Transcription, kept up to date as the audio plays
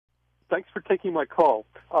Thanks for taking my call.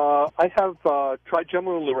 I have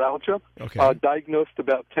trigeminal neuralgia, diagnosed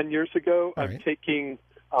about 10 years ago. All I'm right. taking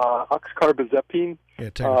oxcarbazepine,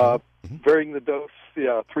 varying the dose,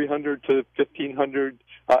 300 to 1,500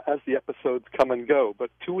 as the episodes come and go.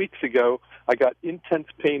 But 2 weeks ago, I got intense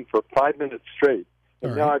pain for 5 minutes straight.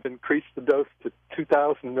 And now I've increased the dose to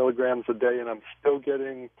 2,000 milligrams a day, and I'm still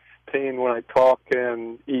getting pain when I talk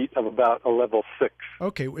and eat of about a level 6.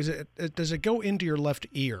 Okay. Does it go into your left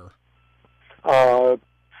ear?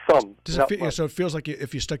 Some. Does it feel, so it feels like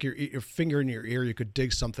if you stuck your finger in your ear, you could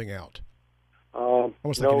dig something out?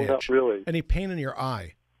 Almost like an itch. Not really. Any pain in your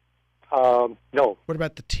eye? No. What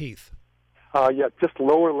about the teeth? Yeah, just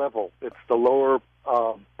lower level. It's the lower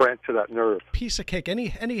branch of that nerve. Piece of cake. Any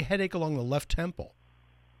headache along the left temple?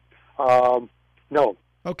 No.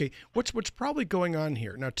 Okay, what's probably going on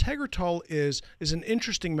here now? Tegretol is an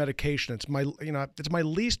interesting medication. It's my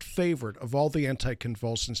least favorite of all the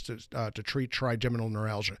anticonvulsants to treat trigeminal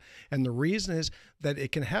neuralgia, and the reason is that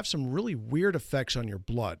it can have some really weird effects on your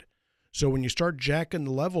blood. So when you start jacking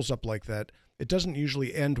the levels up like that, it doesn't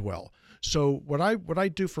usually end well. So what I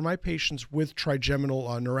do for my patients with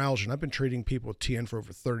trigeminal neuralgia, and I've been treating people with TN for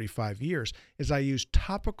over 35 years, is I use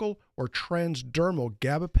topical or transdermal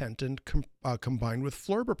gabapentin combined with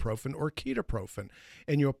flurbiprofen or ketoprofen.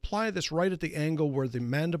 And you apply this right at the angle where the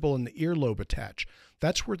mandible and the earlobe attach.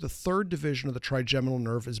 That's where the third division of the trigeminal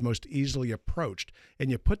nerve is most easily approached.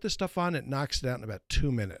 And you put this stuff on, it knocks it out in about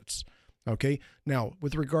 2 minutes. Okay. Now,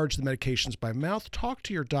 with regards to the medications by mouth, talk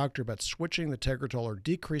to your doctor about switching the Tegretol or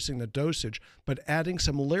decreasing the dosage, but adding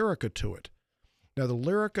some Lyrica to it. Now, the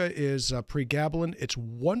Lyrica is pregabalin. It's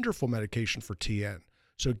wonderful medication for TN.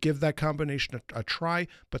 So give that combination a try,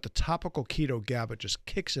 but the topical keto GABA just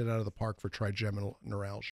kicks it out of the park for trigeminal neuralgia.